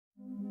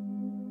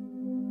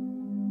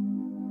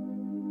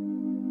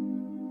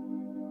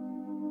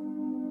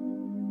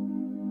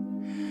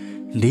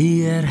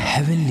Dear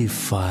Heavenly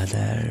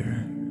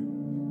Father,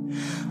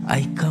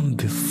 I come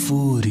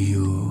before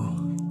you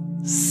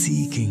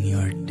seeking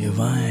your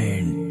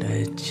divine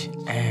touch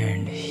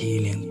and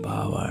healing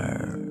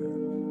power.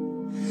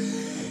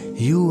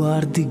 You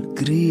are the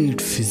great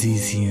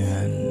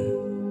physician,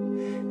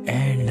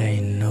 and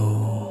I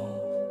know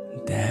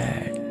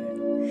that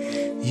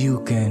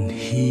you can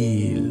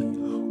heal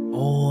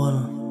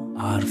all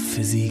our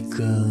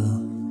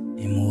physical,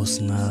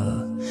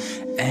 emotional,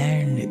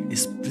 and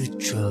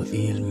spiritual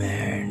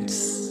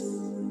ailments.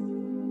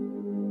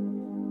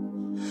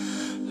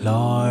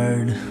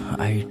 Lord,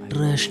 I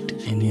trust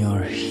in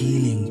your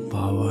healing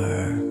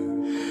power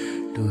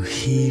to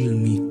heal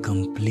me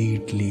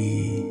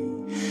completely,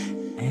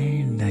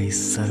 and I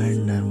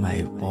surrender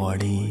my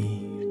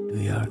body to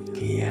your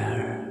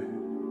care.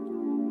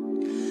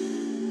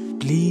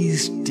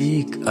 Please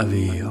take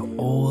away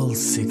all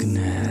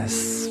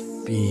sickness,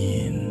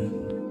 pain,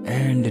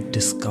 and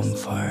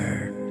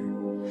discomfort,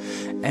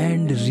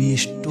 and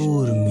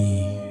restore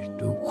me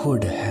to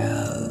good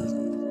health.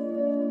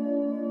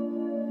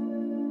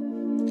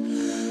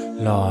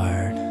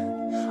 Lord,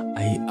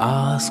 I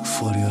ask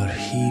for your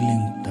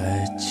healing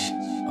touch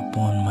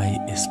upon my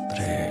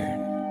spirit.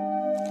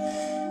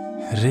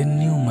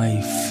 Renew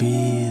my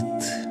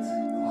faith,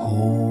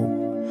 hope,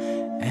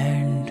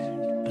 and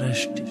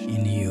trust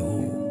in you,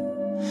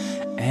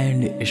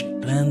 and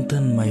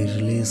strengthen my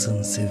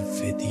relationship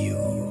with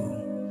you.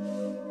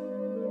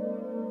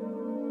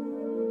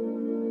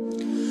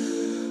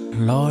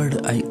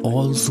 Lord, I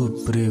also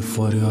pray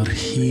for your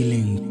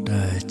healing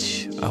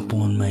touch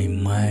upon my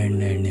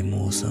mind and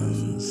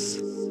emotions.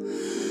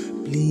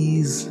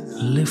 Please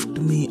lift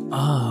me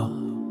up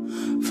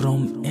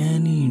from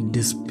any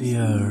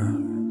despair,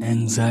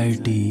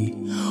 anxiety,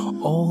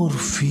 or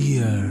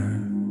fear,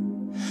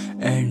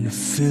 and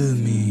fill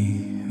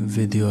me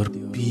with your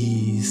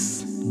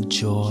peace,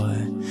 joy,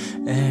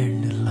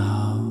 and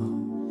love.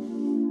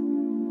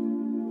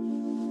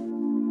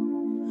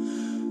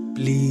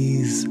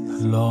 Please,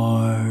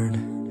 Lord,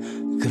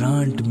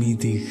 grant me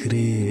the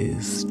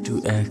grace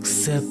to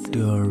accept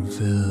your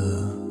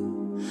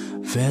will,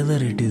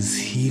 whether it is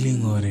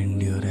healing or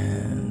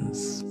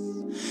endurance,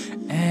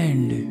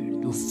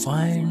 and to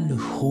find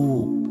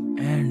hope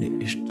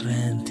and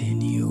strength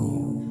in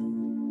you.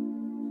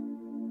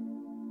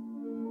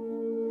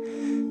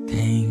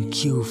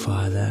 Thank you,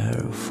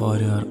 Father, for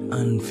your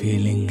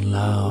unfailing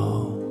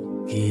love,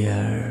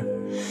 care,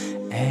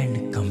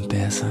 and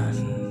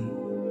compassion.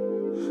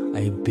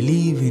 I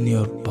believe in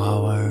your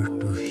power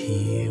to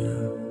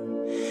heal,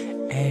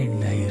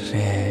 and I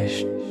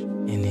rest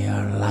in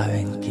your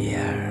loving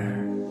care.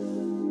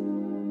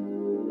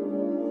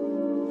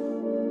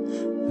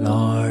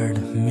 Lord,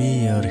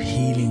 may your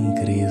healing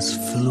grace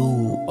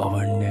flow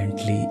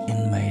abundantly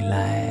in my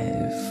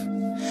life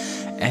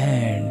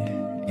and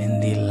in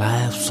the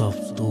lives of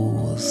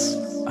those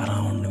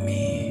around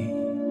me.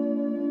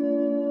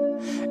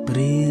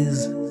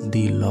 Praise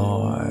the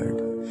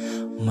Lord,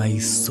 my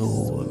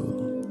soul,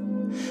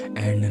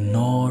 and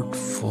not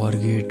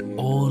forget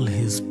all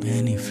his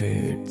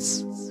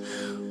benefits,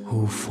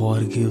 who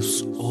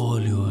forgives all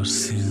your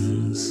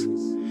sins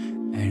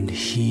and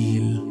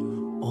heal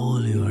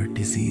all your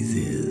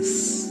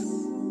diseases.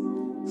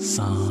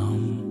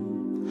 Psalm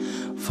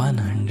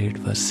 100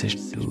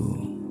 verses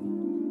 2.